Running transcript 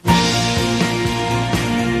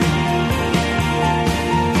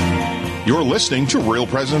You're listening to Real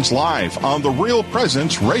Presence Live on the Real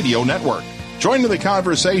Presence Radio Network. Join in the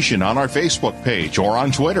conversation on our Facebook page or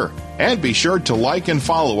on Twitter. And be sure to like and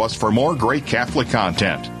follow us for more great Catholic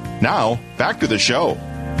content. Now, back to the show.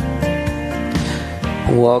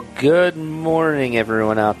 Well, good morning,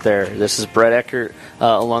 everyone out there. This is Brett Eckert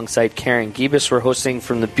alongside Karen Gibas. We're hosting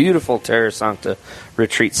from the beautiful Terra Sancta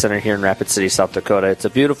Retreat Center here in Rapid City, South Dakota. It's a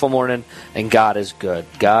beautiful morning, and God is good.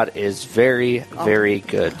 God is very, very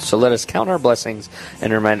good. So let us count our blessings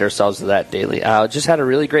and remind ourselves of that daily. Just had a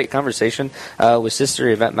really great conversation with Sister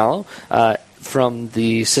Yvette Mello from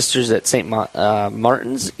the Sisters at St.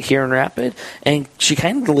 Martin's here in Rapid, and she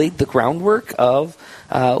kind of laid the groundwork of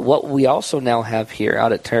what we also now have here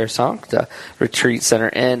out at Terra Sancta Retreat Center.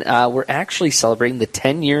 And we're actually celebrating the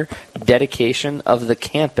 10-year dedication of the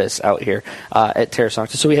campus out here at Terra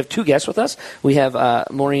Sancta. So we have two guests with us. We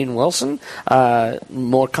have Maureen Wilson,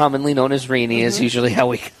 more commonly known as Reenie, is usually how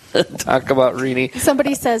we talk about Reenie.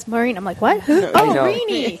 Somebody says Maureen. I'm like, what? Who? Oh,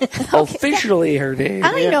 Reenie. Officially her name.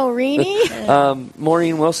 I know Reenie.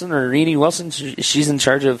 Maureen Wilson, or Reenie Wilson, she's in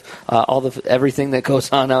charge of everything that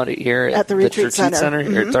goes on out here at the Retreat Center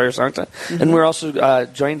here at Terra Sancta. And we're also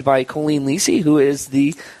joined by Colleen Lisi, who is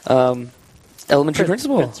the elementary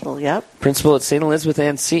principal. Principal at St. Elizabeth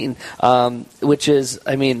Ann Seton, which is,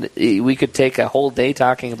 I mean, we could take a whole day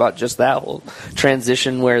talking about just that whole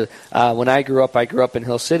transition where when I grew up in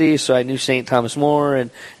Hill City, so I knew St. Thomas More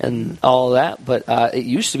and all of that, but it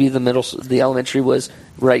used to be the elementary was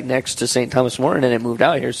right next to St. Thomas More, and then it moved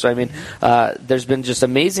out here. So, I mean, there's been just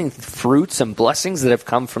amazing fruits and blessings that have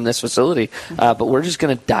come from this facility, but we're just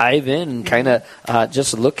going to dive in and kind of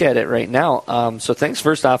just look at it right now. So thanks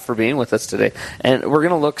first off for being with us today. And we're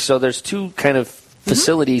going to look, so there's two kind of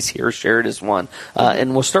facilities here shared as one.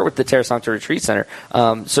 And we'll start with the Terra Sancta Retreat Center.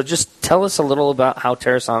 So just tell us a little about how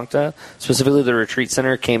Terra Sancta, specifically the Retreat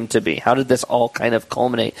Center, came to be. How did this all kind of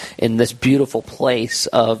culminate in this beautiful place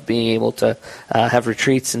of being able to have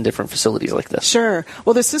retreats in different facilities like this? Sure.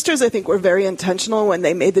 Well, the sisters, I think, were very intentional when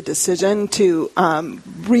they made the decision to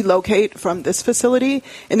relocate from this facility,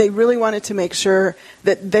 and they really wanted to make sure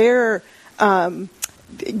that their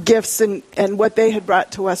gifts and what they had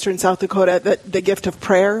brought to Western South Dakota, that the gift of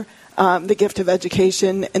prayer, the gift of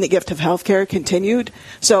education, and the gift of healthcare continued.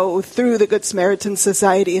 So through the Good Samaritan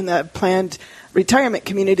Society and the planned retirement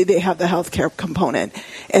community, they have the healthcare component.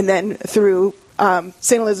 And then through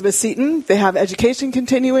St. Elizabeth Seton, they have education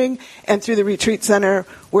continuing, and through the Retreat Center,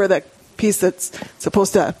 we're the piece that's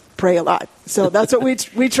supposed to pray a lot. So that's what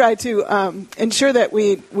we try to ensure, that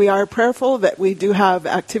we are prayerful, that we do have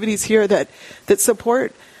activities here that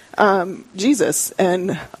support Jesus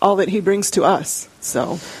and all that he brings to us.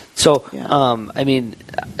 So yeah. I mean,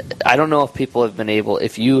 I don't know if people have been able,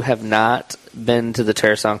 if you have not been to the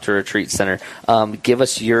Terra Sancta Retreat Center, give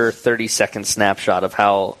us your 30-second snapshot of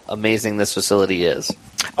how amazing this facility is.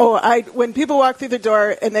 When people walk through the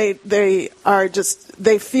door and they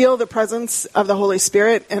feel the presence of the Holy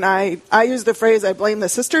Spirit, and I use the phrase, I blame the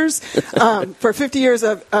sisters, for 50 years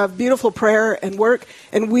of beautiful prayer and work,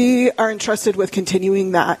 and we are entrusted with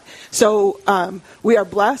continuing that. So we are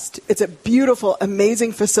blessed. It's a beautiful,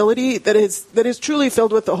 amazing facility that is truly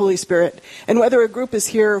filled with the Holy Spirit. And whether a group is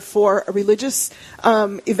here for a religious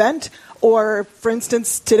event, or, for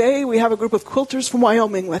instance, today we have a group of quilters from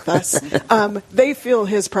Wyoming with us. They feel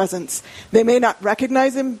his presence. They may not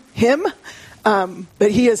recognize him,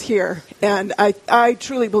 but he is here. And I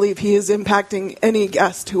truly believe he is impacting any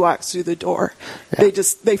guest who walks through the door. Yeah.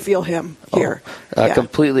 They feel him here.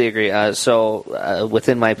 Completely agree. So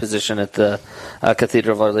within my position at the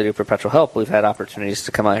Cathedral of Our Lady of Perpetual Help, we've had opportunities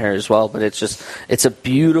to come out here as well. But it's a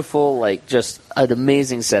beautiful, just an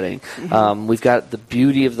amazing setting. Mm-hmm. We've got the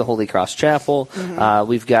beauty of the Holy Cross Chapel. Mm-hmm.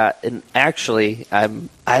 We've got, and actually,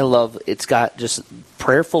 it's got just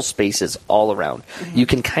prayerful spaces all around. Mm-hmm. You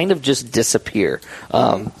can kind of just disappear.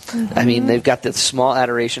 I mean, they've got this small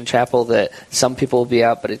adoration chapel that some people will be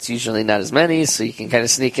out, but it's usually not as many, so you can kind of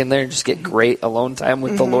sneak in there and just get great alone time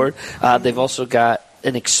with the Lord. They've also got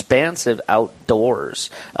an expansive outdoors.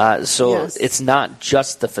 It's not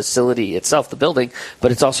just the facility itself, the building,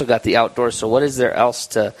 but it's also got the outdoors. So what is there else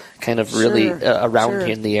to kind of really around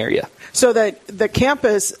in the area? So that the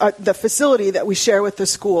campus, the facility that we share with the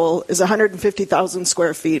school is 150,000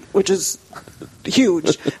 square feet, which is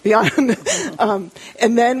huge. Beyond,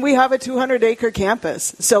 and then we have a 200-acre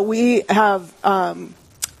campus. So we have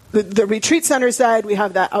the retreat center side. We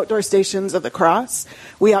have the outdoor stations of the cross.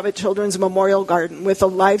 We have a children's memorial garden with a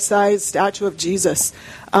life-size statue of Jesus.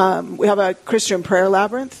 We have a Christian prayer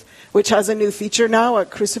labyrinth, which has a new feature now: a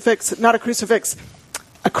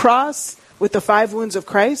cross with the 5 wounds of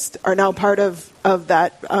Christ are now part of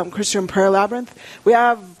that Christian Prayer Labyrinth. We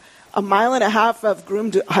have 1.5 miles of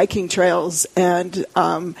groomed hiking trails and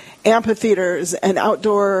amphitheaters and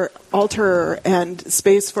outdoor altar and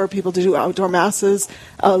space for people to do outdoor masses,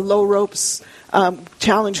 low ropes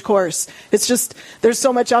challenge course. It's just, there's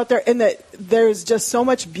so much out there, and that there's just so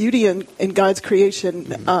much beauty in God's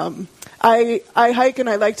creation. I hike and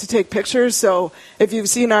I like to take pictures, so if you've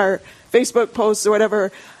seen our Facebook posts or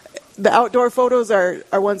whatever, the outdoor photos are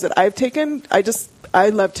ones that I've taken. I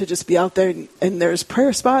love to just be out there, and there's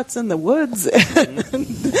prayer spots in the woods,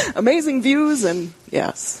 and amazing views, and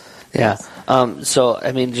yes. Yeah. So,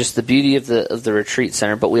 I mean, just the beauty of the retreat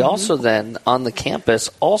center, but we also then, on the campus,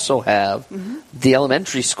 also have the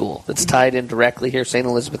elementary school that's tied in directly here, St.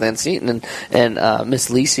 Elizabeth Ann Seton, and Miss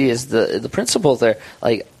Lisi is the principal there.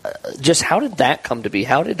 Like, just how did that come to be?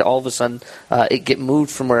 How did all of a sudden it get moved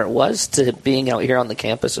from where it was to being out here on the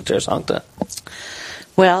campus of Terra Sancta?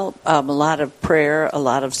 Well, a lot of prayer, a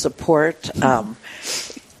lot of support.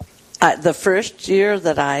 The first year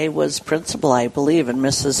that I was principal, I believe, and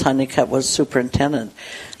Mrs. Honeycutt was superintendent,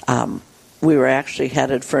 we were actually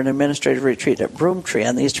headed for an administrative retreat at Broomtree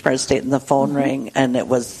on the eastern part of the state, and the phone rang, and it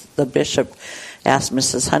was the bishop asked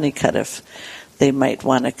Mrs. Honeycutt if they might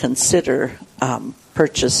want to consider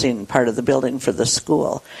purchasing part of the building for the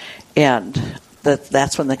school. And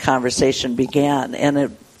that's when the conversation began.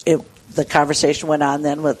 And the conversation went on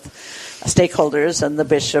then with stakeholders and the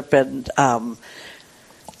bishop and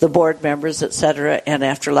the board members, et cetera, and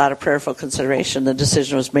after a lot of prayerful consideration, the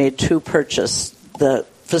decision was made to purchase the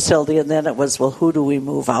facility, and then it was, well, who do we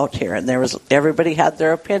move out here? And everybody had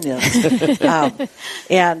their opinions.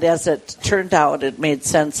 And as it turned out, it made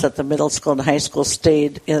sense that the middle school and high school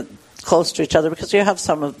stayed close to each other, because you have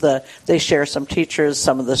they share some teachers,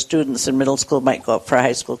 some of the students in middle school might go up for a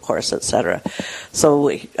high school course, et cetera. So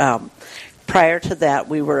prior to that,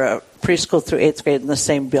 we were a preschool through 8th grade in the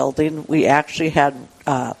same building. We actually had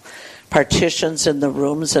partitions in the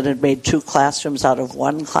rooms and had made 2 classrooms out of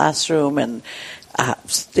 1 classroom, and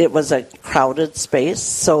it was a crowded space,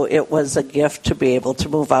 so it was a gift to be able to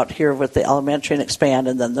move out here with the elementary and expand,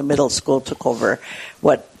 and then the middle school took over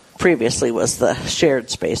what previously was the shared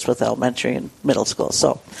space with elementary and middle school.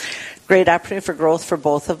 So great opportunity for growth for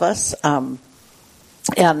both of us, and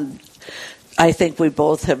I think we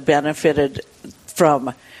both have benefited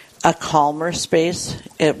from a calmer space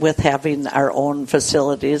with having our own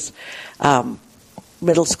facilities.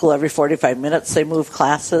 Middle school, every 45 minutes they move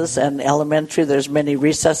classes, and elementary, there's many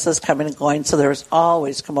recesses coming and going, so there was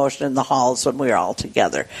always commotion in the halls when we were all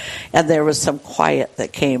together. And there was some quiet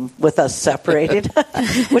that came with us separated,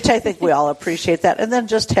 which I think we all appreciate that. And then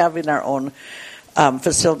just having our own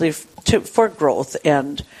facility for growth,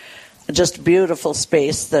 and just beautiful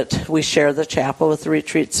space that we share the chapel with the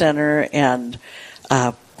retreat center. And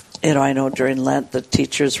I know during Lent the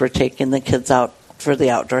teachers were taking the kids out for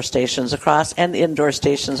the outdoor stations across and indoor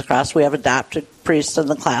stations across. We have adopted priests in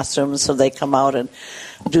the classrooms, so they come out and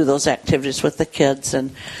do those activities with the kids.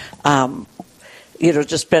 And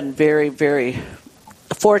just been very, very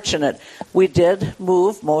fortunate. We did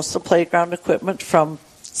move most of the playground equipment from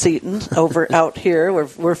Seton over out here.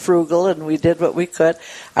 We're frugal, and we did what we could.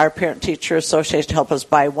 Our Parent-Teacher Association helped us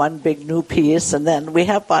buy one big new piece, and then we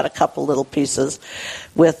have bought a couple little pieces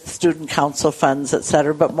with student council funds, et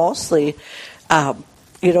cetera. But mostly,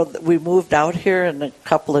 we moved out here in a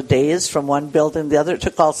couple of days from one building to the other. It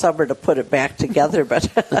took all summer to put it back together, but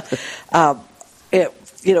it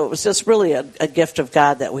was just really a gift of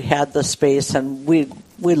God that we had the space, and we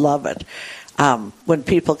love it. When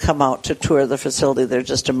people come out to tour the facility, they're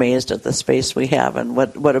just amazed at the space we have and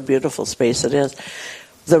what a beautiful space it is.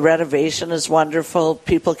 The renovation is wonderful.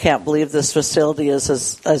 People can't believe this facility is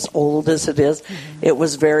as old as it is. Mm-hmm. It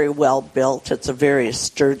was very well built. It's a very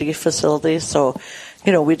sturdy facility. So,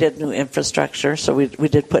 we did new infrastructure. So we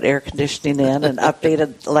did put air conditioning in and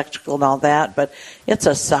updated electrical and all that. But it's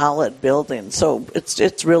a solid building. So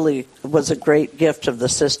it's really was a great gift of the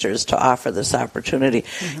sisters to offer this opportunity,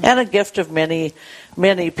 and a gift of many,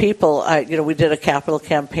 many people. We did a capital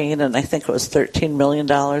campaign, and I think it was $13 million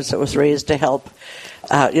that was raised to help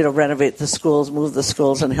renovate the schools, move the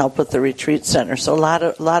schools, and help with the retreat center. So a lot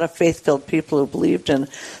of faith-filled people who believed in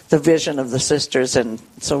the vision of the sisters, and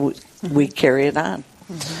so we carry it on.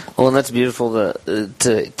 Well, and that's beautiful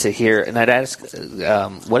to hear. And I'd ask,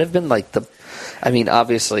 what have been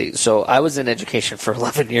obviously, so I was in education for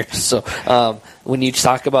 11 years. So when you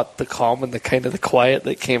talk about the calm and the kind of the quiet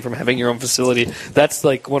that came from having your own facility, that's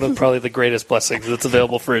like one of probably the greatest blessings that's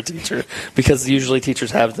available for a teacher, because usually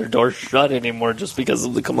teachers have their doors shut anymore just because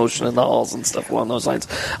of the commotion in the halls and stuff along those lines.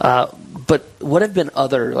 But what have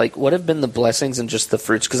been the blessings and just the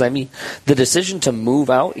fruits? Because, I mean, the decision to move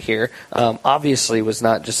out here obviously was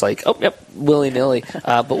not just like, oh, yep, willy-nilly.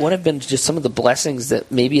 But what have been just some of the blessings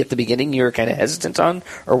that maybe at the beginning you were kind of hesitant on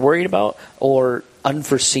or worried about, or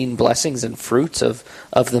unforeseen blessings and fruits of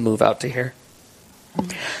the move out to here?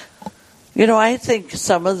 I think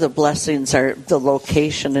some of the blessings are the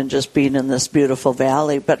location and just being in this beautiful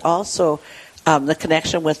valley, but also the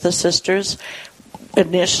connection with the sisters.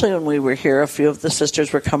 Initially, when we were here, a few of the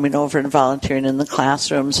sisters were coming over and volunteering in the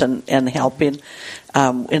classrooms and helping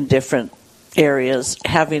in different areas,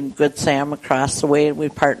 having Good Sam across the way, and we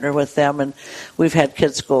partner with them, and we've had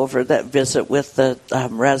kids go over that visit with the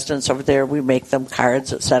residents over there. We make them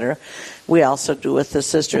cards, etc. We also do with the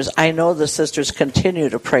sisters. I know the sisters continue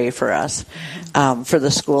to pray for us, for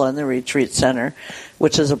the school and the retreat center,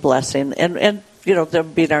 which is a blessing. And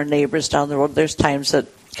them being our neighbors down the road, there's times that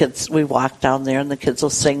we walk down there and the kids will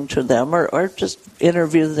sing to them or just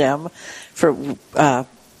interview them for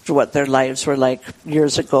what their lives were like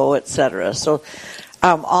years ago, etc. So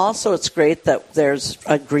also it's great that there's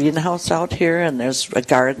a greenhouse out here and there's a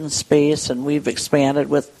garden space, and we've expanded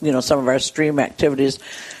with some of our stream activities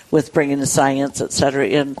with bringing the science, etc.,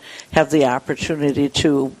 and have the opportunity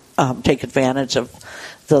to take advantage of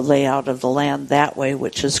the layout of the land that way,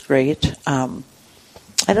 which is great.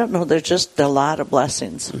 I don't know. There's just a lot of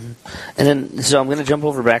blessings. Mm-hmm. And then, so I'm going to jump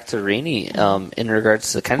over back to Rainey in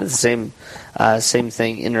regards to kind of the same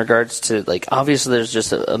thing in regards to, like, obviously there's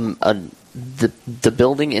just the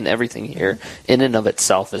building and everything here in and of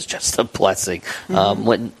itself is just a blessing.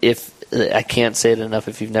 I can't say it enough.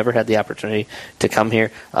 If you've never had the opportunity to come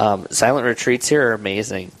here, silent retreats here are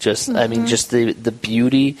amazing. I mean, just the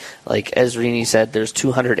beauty. Like as Rainey said, there's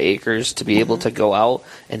 200 acres to be able to go out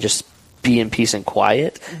and just be in peace and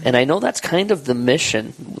quiet. And I know that's kind of the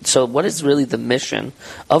mission. So what is really the mission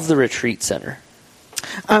of the retreat center?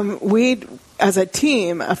 We, as a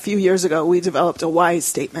team, a few years ago, we developed a why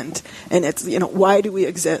statement. And it's, why do we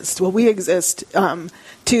exist? Well, we exist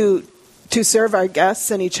to serve our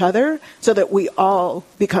guests and each other so that we all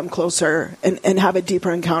become closer and have a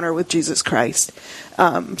deeper encounter with Jesus Christ.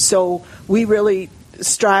 So we really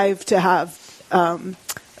strive to have,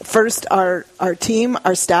 first, our team,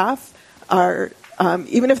 our staff,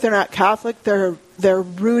 even if they're not Catholic, they're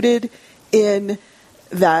rooted in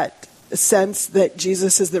that sense that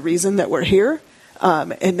Jesus is the reason that we're here,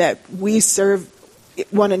 and that we serve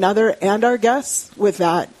one another and our guests with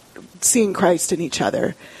that, seeing Christ in each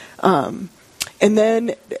other. And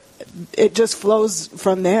then it just flows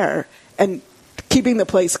from there. And keeping the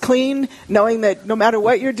place clean, knowing that no matter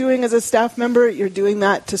what you're doing as a staff member, you're doing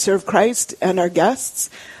that to serve Christ and our guests.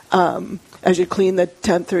 As you clean the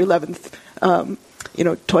 10th or 11th,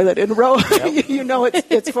 toilet in a row, yep.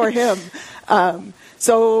 It's for Him.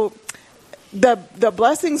 So the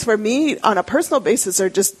blessings for me on a personal basis are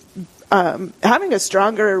just having a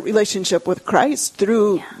stronger relationship with Christ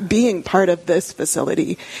through being part of this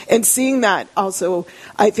facility, and seeing that also,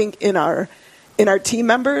 I think, in our team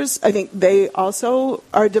members. I think they also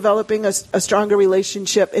are developing a stronger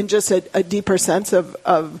relationship and just a deeper sense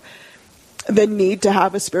of the need to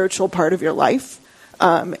have a spiritual part of your life.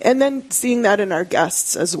 And then seeing that in our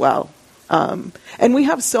guests as well. And we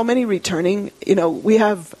have so many returning, we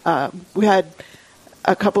had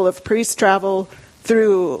a couple of priests travel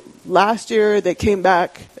through last year. They came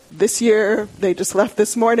back this year. They just left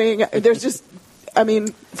this morning. There's just,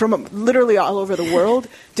 from literally all over the world,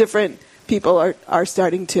 different people are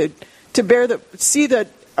starting to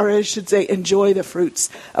enjoy the fruits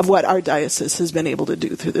of what our diocese has been able to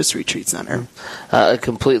do through this retreat center. I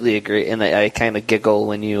completely agree, and I kind of giggle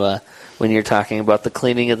when you're talking about the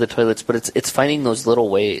cleaning of the toilets, but it's finding those little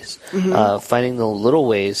ways, finding the little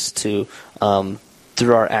ways to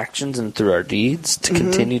through our actions and through our deeds to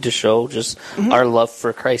continue to show just our love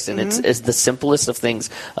for Christ. And it's the simplest of things.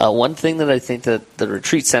 One thing that I think that the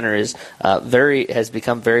retreat center is has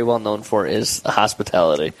become very well known for is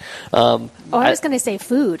hospitality. I was going to say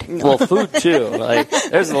food. Well, food too.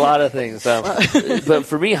 There's a lot of things. But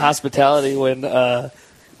for me, hospitality, when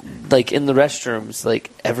in the restrooms,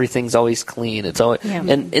 everything's always clean. It's always,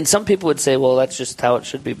 and some people would say, well, that's just how it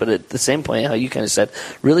should be. But at the same point, how you kind of said,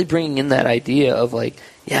 really bringing in that idea of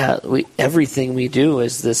everything we do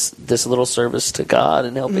is this little service to God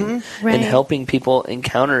and helping and helping people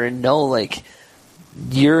encounter and know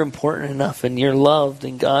you're important enough, and you're loved,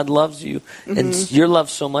 and God loves you, and you're loved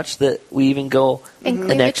so much that we even go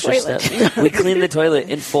an extra step. We clean the toilet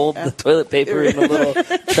and fold the toilet paper in a little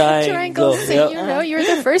triangle. So you're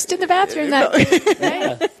the first in the bathroom.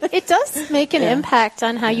 It does make an impact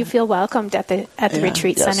on how you feel welcomed at the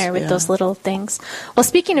retreat center with those little things. Well,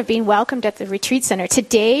 speaking of being welcomed at the retreat center,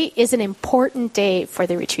 today is an important day for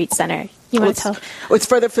the retreat center. You want to tell? It's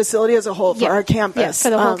for the facility as a whole, for our campus. Yes, for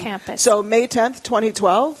the whole campus. So May 10th,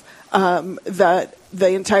 2012, the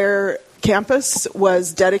entire campus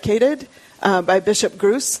was dedicated by Bishop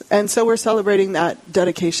Gruss, and so we're celebrating that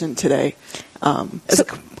dedication today as a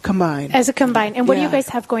combined. And what do you guys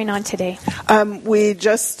have going on today? We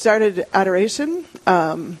just started adoration,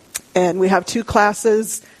 and we have 2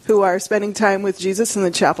 classes who are spending time with Jesus in the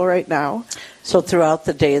chapel right now. So throughout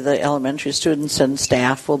the day, the elementary students and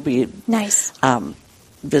staff will be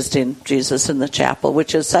visiting Jesus in the chapel,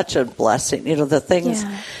 which is such a blessing. You know, the things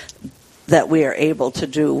that we are able to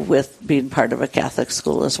do with being part of a Catholic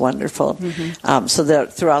school is wonderful. So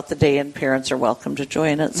that throughout the day, and parents are welcome to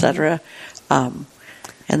join, etc. And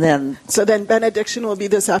then benediction will be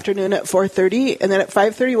this afternoon at 4:30, and then at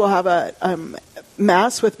 5:30 we'll have a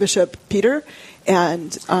mass with Bishop Peter,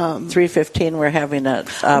 and 3:15 we're having a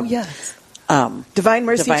Divine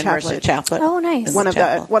Mercy Chaplet. Oh, nice! One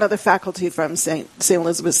of the faculty from St.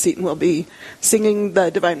 Elizabeth Seton will be singing the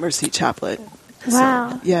Divine Mercy Chaplet.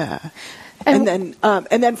 Wow! So, and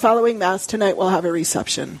then following mass tonight we'll have a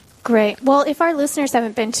reception. Great. Well, if our listeners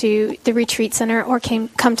haven't been to the retreat center or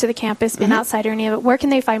come to the campus, been outside or any of it, where can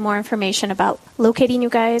they find more information about locating you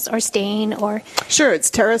guys or staying? Or Sure,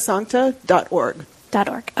 it's terrasancta.org.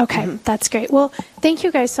 Okay, that's great. Well, thank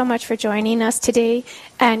you guys so much for joining us today,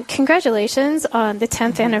 and congratulations on the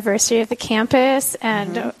 10th anniversary of the campus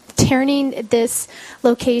and turning this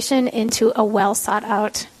location into a well thought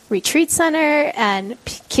out retreat center, and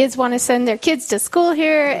kids want to send their kids to school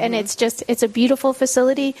here, and it's a beautiful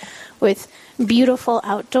facility with beautiful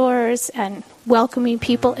outdoors and welcoming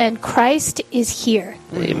people, and Christ is here.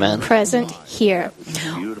 Amen. Present here.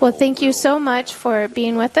 Well, thank you so much for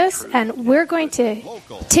being with us, and we're going to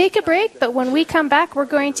take a break, but when we come back, we're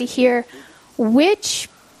going to hear which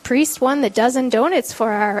priest won the dozen donuts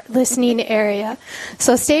for our listening area.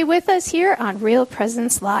 So stay with us here on Real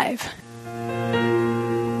Presence Live.